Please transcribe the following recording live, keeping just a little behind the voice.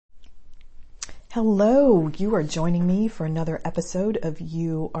Hello, you are joining me for another episode of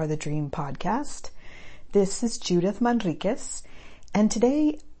You Are the Dream podcast. This is Judith Manriquez, and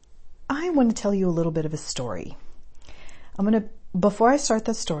today I want to tell you a little bit of a story. Before I start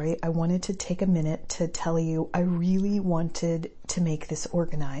the story, I wanted to take a minute to tell you I really wanted to make this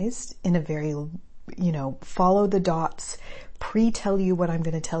organized in a very, follow the dots, pre-tell you what I'm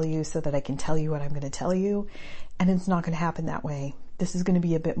going to tell you so that I can tell you what I'm going to tell you, and it's not going to happen that way. This is going to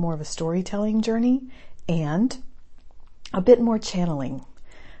be a bit more of a storytelling journey and a bit more channeling,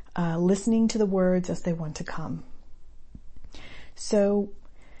 listening to the words as they want to come. So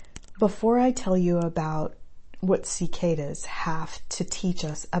before I tell you about what cicadas have to teach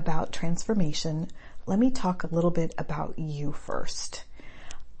us about transformation, let me talk a little bit about you first.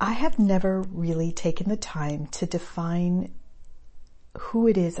 I have never really taken the time to define who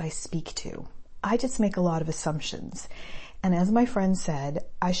it is I speak to. I just make a lot of assumptions. And as my friend said,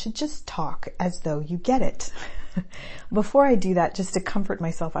 I should just talk as though you get it. Before I do that, just to comfort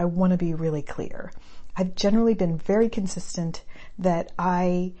myself, I want to be really clear. I've generally been very consistent that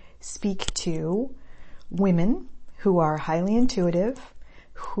I speak to women who are highly intuitive,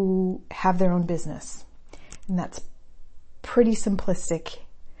 who have their own business. And that's pretty simplistic.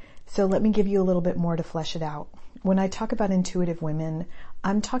 So let me give you a little bit more to flesh it out. When I talk about intuitive women,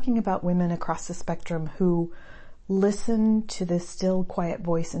 I'm talking about women across the spectrum who listen to the still, quiet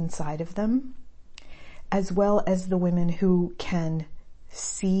voice inside of them, as well as the women who can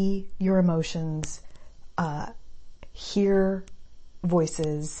see your emotions, hear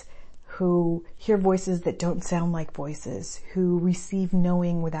voices, who hear voices that don't sound like voices, who receive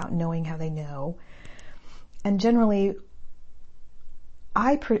knowing without knowing how they know. And generally,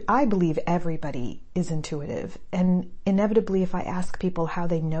 I believe everybody is intuitive, and inevitably if I ask people how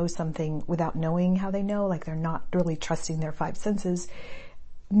they know something without knowing how they know, like they're not really trusting their five senses,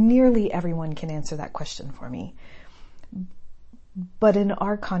 nearly everyone can answer that question for me. But in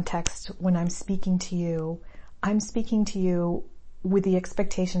our context, when I'm speaking to you with the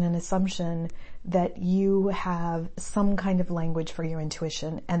expectation and assumption that you have some kind of language for your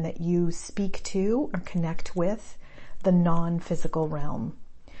intuition and that you speak to or connect with the non-physical realm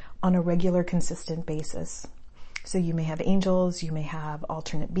on a regular, consistent basis. So you may have angels, you may have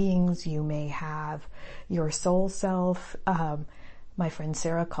alternate beings, you may have your soul self. My friend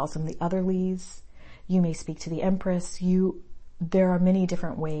Sarah calls them the otherlies. You may speak to the Empress. There are many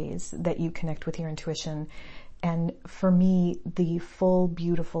different ways that you connect with your intuition. And for me, the full,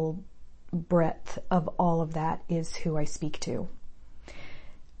 beautiful breadth of all of that is who I speak to.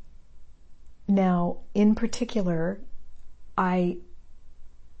 Now, in particular, I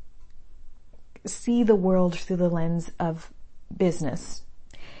see the world through the lens of business.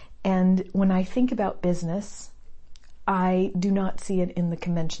 And when I think about business, I do not see it in the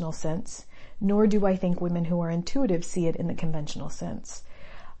conventional sense, nor do I think women who are intuitive see it in the conventional sense.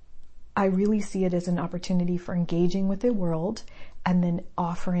 I really see it as an opportunity for engaging with the world and then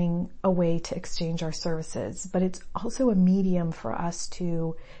offering a way to exchange our services. But it's also a medium for us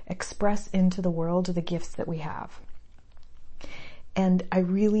to express into the world the gifts that we have. And I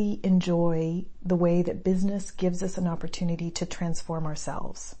really enjoy the way that business gives us an opportunity to transform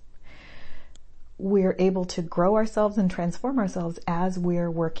ourselves. We're able to grow ourselves and transform ourselves as we're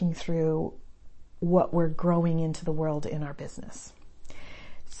working through what we're growing into the world in our business.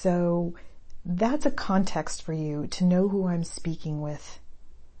 So that's a context for you to know who I'm speaking with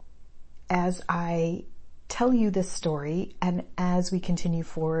as I tell you this story and as we continue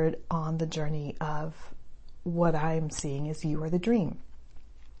forward on the journey of what I'm seeing as you are the dream.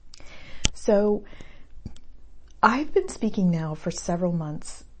 So I've been speaking now for several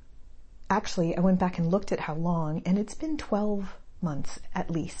months. Actually, I went back and looked at how long, and it's been 12 months at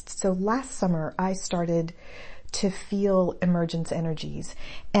least. So last summer I started to feel emergence energies,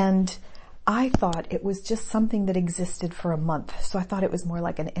 and I thought it was just something that existed for a month. So I thought it was more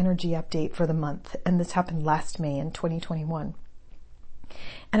like an energy update for the month. And this happened last May in 2021.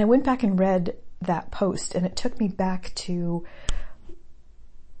 And I went back and read that post, and it took me back to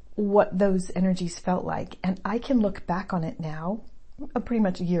what those energies felt like. And I can look back on it now, pretty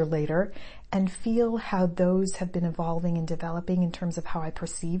much a year later, and feel how those have been evolving and developing in terms of how I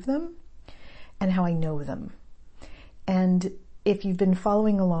perceive them and how I know them. And if you've been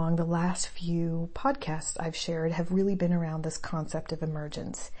following along, the last few podcasts I've shared have really been around this concept of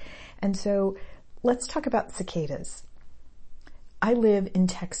emergence. And so let's talk about cicadas. I live in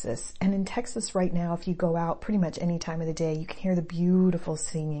Texas, and in Texas right now, if you go out pretty much any time of the day, you can hear the beautiful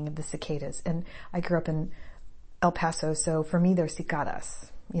singing of the cicadas. And I grew up in El Paso, so for me, they're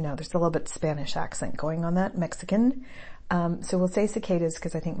cicadas. There's a little bit Spanish accent going on that, Mexican. So we'll say cicadas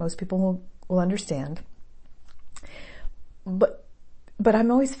because I think most people will understand. But I'm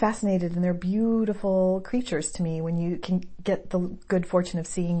always fascinated, and they're beautiful creatures to me when you can get the good fortune of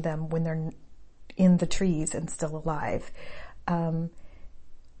seeing them when they're in the trees and still alive.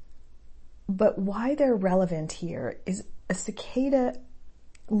 But why they're relevant here is a cicada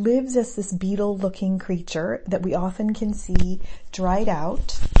lives as this beetle-looking creature that we often can see dried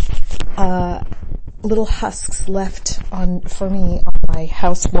out, little husks left for me on my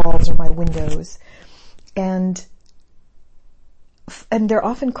house walls or my windows, and they're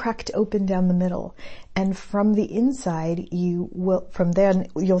often cracked open down the middle. And from the inside,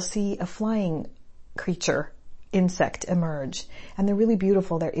 you'll see a flying creature, insect emerge. And they're really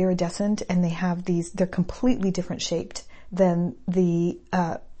beautiful. They're iridescent, and they're completely different shaped than the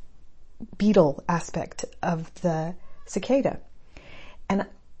beetle aspect of the cicada. And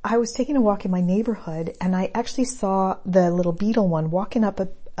I was taking a walk in my neighborhood, and I actually saw the little beetle one walking up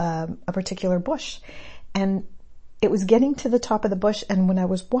a particular bush. And it was getting to the top of the bush, and when I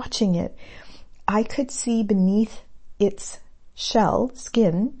was watching it, I could see beneath its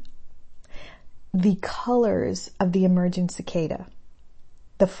skin, the colors of the emerging cicada,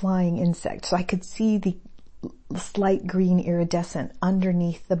 the flying insect. So I could see the slight green iridescent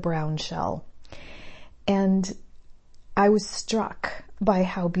underneath the brown shell. And I was struck by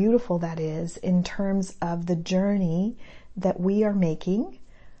how beautiful that is in terms of the journey that we are making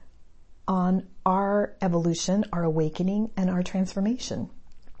on our evolution, our awakening, and our transformation.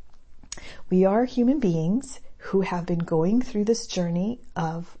 We are human beings who have been going through this journey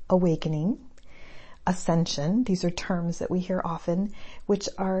of awakening, ascension. These are terms that we hear often, which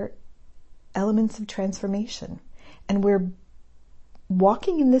are elements of transformation. And we're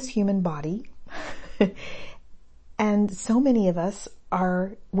walking in this human body, and so many of us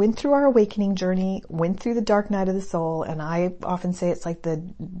went through our awakening journey, went through the dark night of the soul, and I often say it's like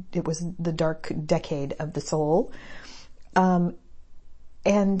it was the dark decade of the soul.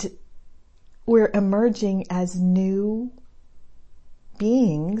 And we're emerging as new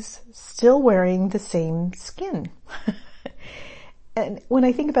beings, still wearing the same skin. And when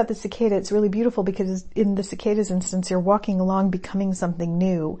I think about the cicada, it's really beautiful because in the cicada's instance, you're walking along becoming something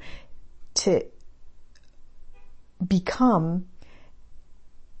new to become.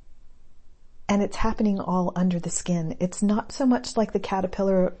 And it's happening all under the skin. It's not so much like the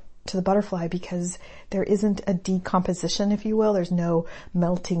caterpillar to the butterfly because there isn't a decomposition, if you will. There's no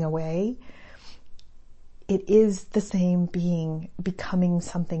melting away. It is the same being becoming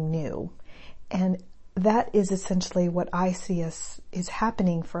something new. And that is essentially what I see is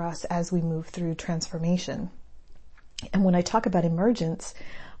happening for us as we move through transformation. And when I talk about emergence,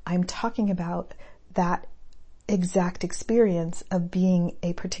 I'm talking about that exact experience of being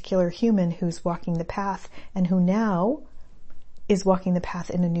a particular human who's walking the path and who now is walking the path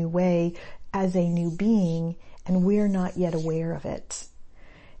in a new way as a new being, and we're not yet aware of it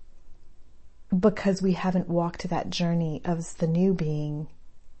because we haven't walked that journey of the new being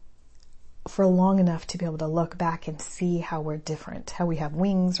for long enough to be able to look back and see how we're different, how we have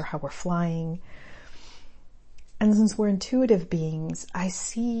wings or how we're flying. And since we're intuitive beings, I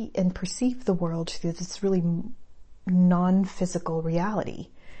see and perceive the world through this really non-physical reality.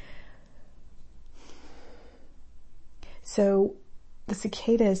 So the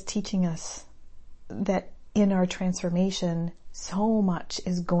cicada is teaching us that in our transformation, so much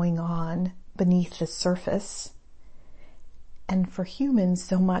is going on beneath the surface. And for humans,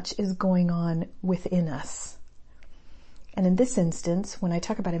 so much is going on within us. And in this instance, when I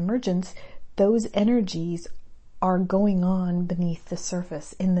talk about emergence, those energies are going on beneath the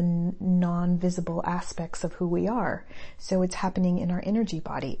surface in the non-visible aspects of who we are. So it's happening in our energy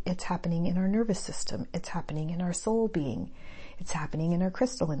body. It's happening in our nervous system. It's happening in our soul being. It's happening in our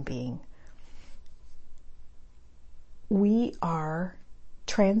crystalline being. We are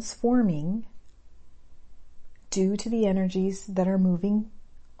transforming due to the energies that are moving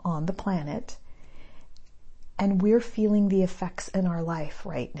on the planet, and we're feeling the effects in our life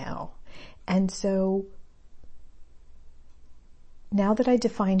right now. And so now that I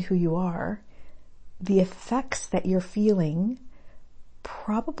defined who you are, the effects that you're feeling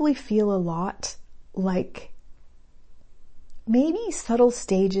probably feel a lot like maybe subtle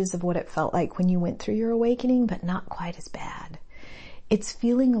stages of what it felt like when you went through your awakening, but not quite as bad. It's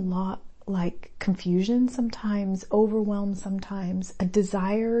feeling a lot like confusion sometimes, overwhelm sometimes, a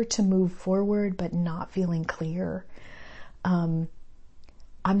desire to move forward but not feeling clear.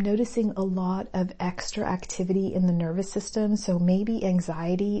 I'm noticing a lot of extra activity in the nervous system, so maybe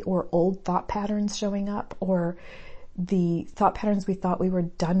anxiety or old thought patterns showing up, or the thought patterns we thought we were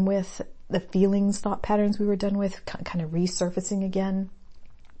done with, the thought patterns we were done with, kind of resurfacing again.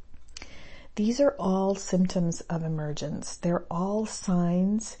 These are all symptoms of emergence. They're all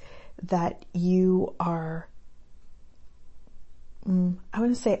signs that you are, I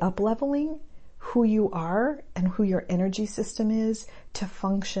want to say, up-leveling who you are and who your energy system is to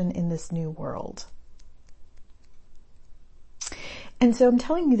function in this new world. And so I'm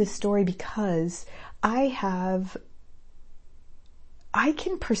telling you this story because I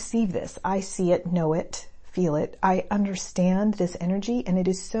can perceive this. I see it, know it, feel it. I understand this energy, and it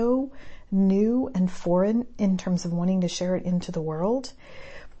is so new and foreign in terms of wanting to share it into the world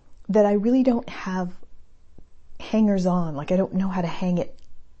that I really don't have hangers on. Like, I don't know how to hang it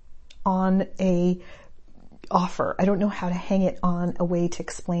on a offer. I don't know how to hang it on a way to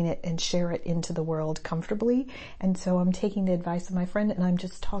explain it and share it into the world comfortably. And so I'm taking the advice of my friend and I'm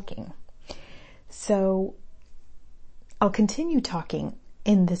just talking. So I'll continue talking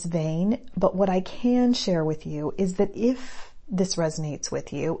in this vein, but what I can share with you is that if this resonates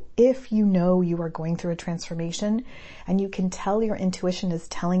with you, if you know you are going through a transformation and you can tell your intuition is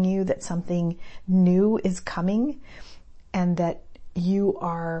telling you that something new is coming and that you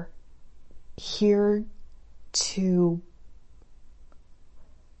are here to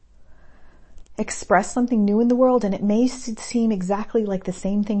express something new in the world, and it may seem exactly like the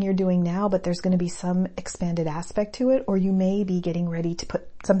same thing you're doing now, but there's going to be some expanded aspect to it, or you may be getting ready to put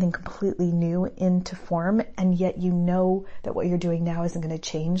something completely new into form, and yet you know that what you're doing now isn't going to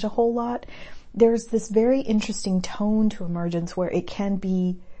change a whole lot. There's this very interesting tone to emergence where it can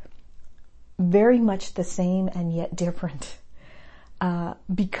be very much the same and yet different,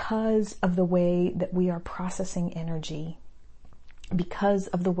 because of the way that we are processing energy, because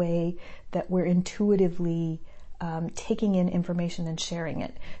of the way that we're intuitively taking in information and sharing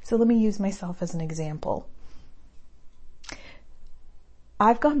it. So let me use myself as an example.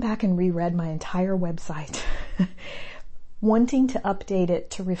 I've gone back and reread my entire website, wanting to update it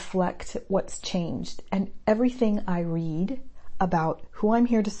to reflect what's changed. And everything I read about who I'm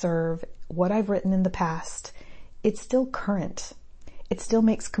here to serve, what I've written in the past, it's still current. It still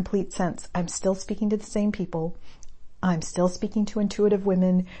makes complete sense. I'm still speaking to the same people. I'm still speaking to intuitive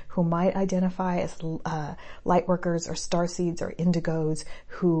women who might identify as light workers or starseeds or indigos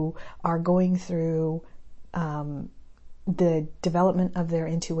who are going through the development of their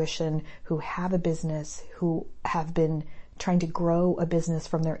intuition, who have a business, who have been trying to grow a business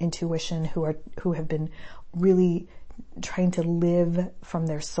from their intuition, who have been really trying to live from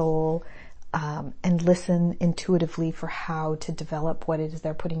their soul, and listen intuitively for how to develop what it is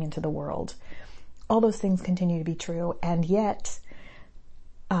they're putting into the world. All those things continue to be true, and yet,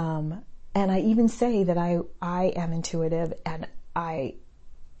 and I even say that I am intuitive and I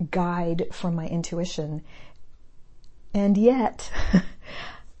guide from my intuition, and yet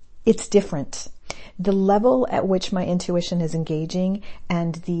it's different. The level at which my intuition is engaging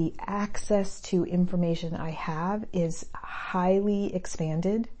and the access to information I have is highly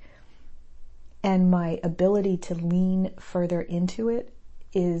expanded, and my ability to lean further into it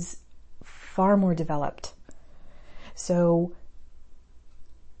is far more developed. So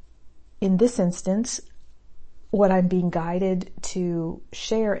in this instance, what I'm being guided to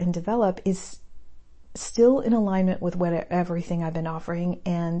share and develop is still in alignment with everything I've been offering,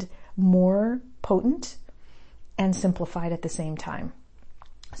 and more potent and simplified at the same time.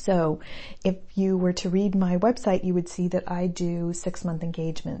 So if you were to read my website, you would see that I do 6-month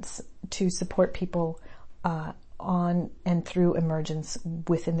engagements to support people on and through emergence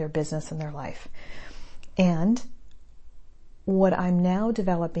within their business and their life. And what I'm now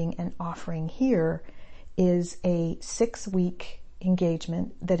developing and offering here is a 6-week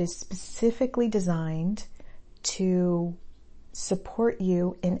engagement that is specifically designed to support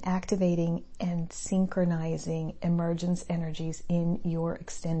you in activating and synchronizing emergence energies in your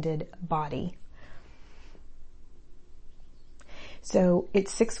extended body. So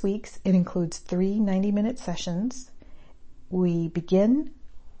it's 6 weeks. It includes 3 90-minute sessions. We begin,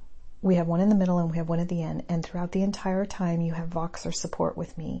 we have one in the middle, and we have one at the end. And throughout the entire time, you have Voxer support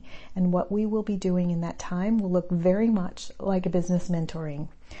with me. And what we will be doing in that time will look very much like a business mentoring.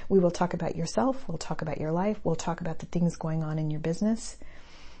 We will talk about yourself. We'll talk about your life. We'll talk about the things going on in your business.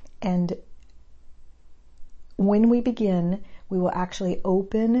 And when we begin, we will actually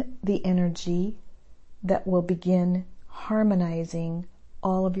open the energy that will begin harmonizing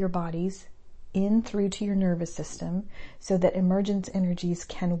all of your bodies in through to your nervous system so that emergence energies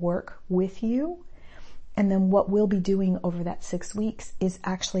can work with you. And then what we'll be doing over that 6 weeks is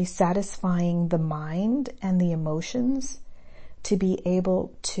actually satisfying the mind and the emotions to be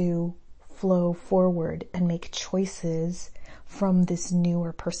able to flow forward and make choices from this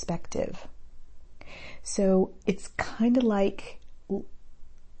newer perspective. So it's kind of like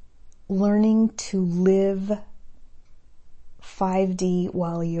learning to live 5D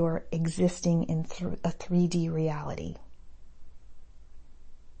while you're existing in a 3D reality.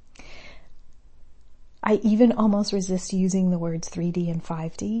 I even almost resist using the words 3D and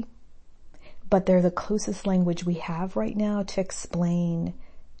 5D, but they're the closest language we have right now to explain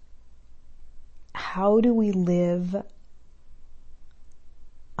how do we live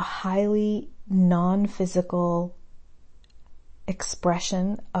a highly non-physical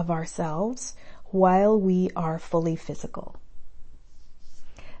expression of ourselves while we are fully physical.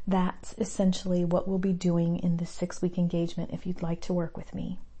 That's essentially what we'll be doing in this 6-week engagement if you'd like to work with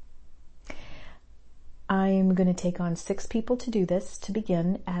me. I'm going to take on 6 people to do this to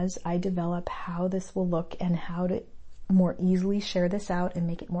begin as I develop how this will look and how to more easily share this out and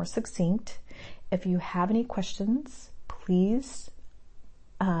make it more succinct. If you have any questions, please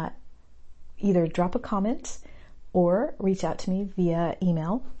either drop a comment or reach out to me via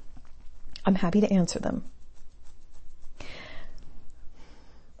email. I'm happy to answer them.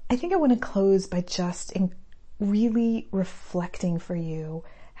 I think I want to close by just really reflecting for you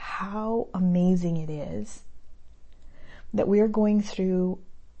how amazing it is that we are going through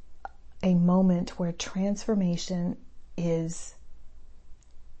a moment where transformation is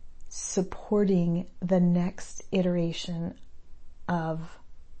supporting the next iteration of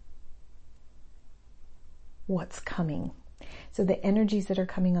what's coming. So the energies that are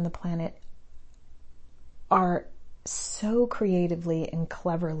coming on the planet are so creatively and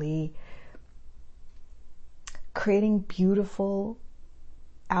cleverly creating beautiful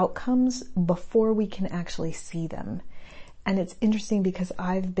outcomes before we can actually see them. And it's interesting because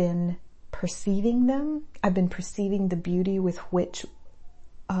I've been perceiving them. I've been perceiving the beauty with which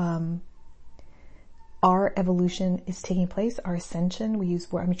our evolution is taking place, our ascension.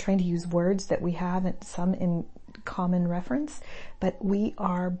 I'm trying to use words that we have and some in common reference, but we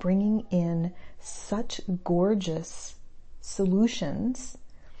are bringing in such gorgeous solutions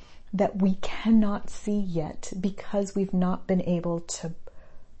that we cannot see yet because we've not been able to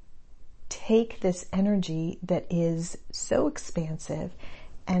take this energy that is so expansive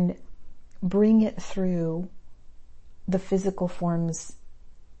and bring it through the physical forms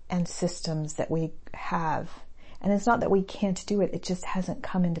and systems that we have. And it's not that we can't do it, it just hasn't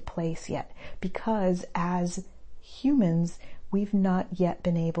come into place yet because as humans, we've not yet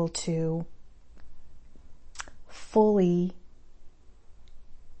been able to fully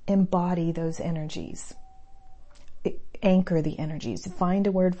embody those energies. Anchor the energies, find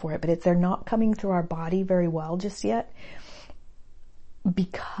a word for it, but they're not coming through our body very well just yet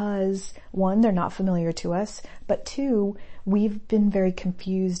because 1, they're not familiar to us, but 2, we've been very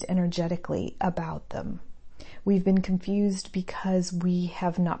confused energetically about them. We've been confused because we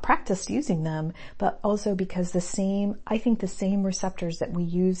have not practiced using them, but also because the same receptors that we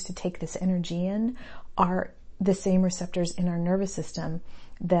use to take this energy in are the same receptors in our nervous system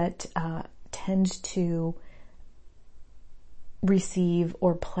that tend to receive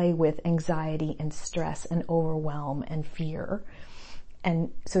or play with anxiety and stress and overwhelm and fear.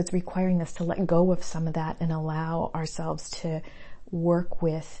 And so it's requiring us to let go of some of that and allow ourselves to work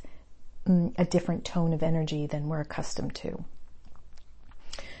with a different tone of energy than we're accustomed to.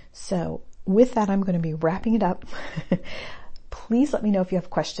 So with that, I'm going to be wrapping it up. Please let me know if you have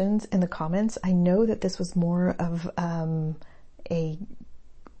questions in the comments. I know that this was more of a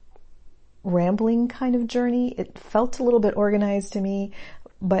rambling kind of journey. It felt a little bit organized to me,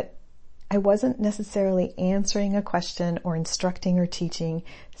 but I wasn't necessarily answering a question or instructing or teaching,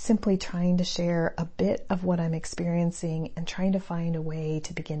 simply trying to share a bit of what I'm experiencing and trying to find a way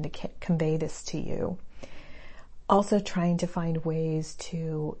to begin to convey this to you. Also trying to find ways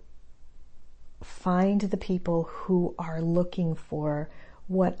to find the people who are looking for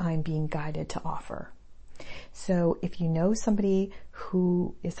what I'm being guided to offer. So if you know somebody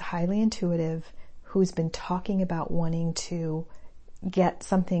who is highly intuitive, who's been talking about wanting to get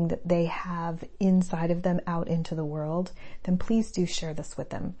something that they have inside of them out into the world, then please do share this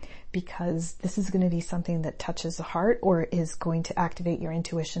with them, because this is going to be something that touches the heart or is going to activate your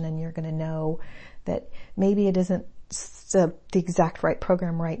intuition, and you're going to know that maybe it isn't the exact right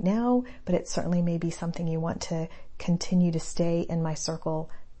program right now, but it certainly may be something you want to continue to stay in my circle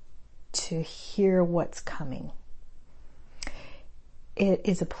to hear what's coming. It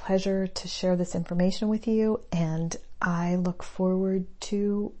is a pleasure to share this information with you, and I look forward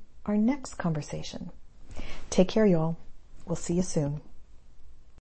to our next conversation. Take care, y'all. We'll see you soon.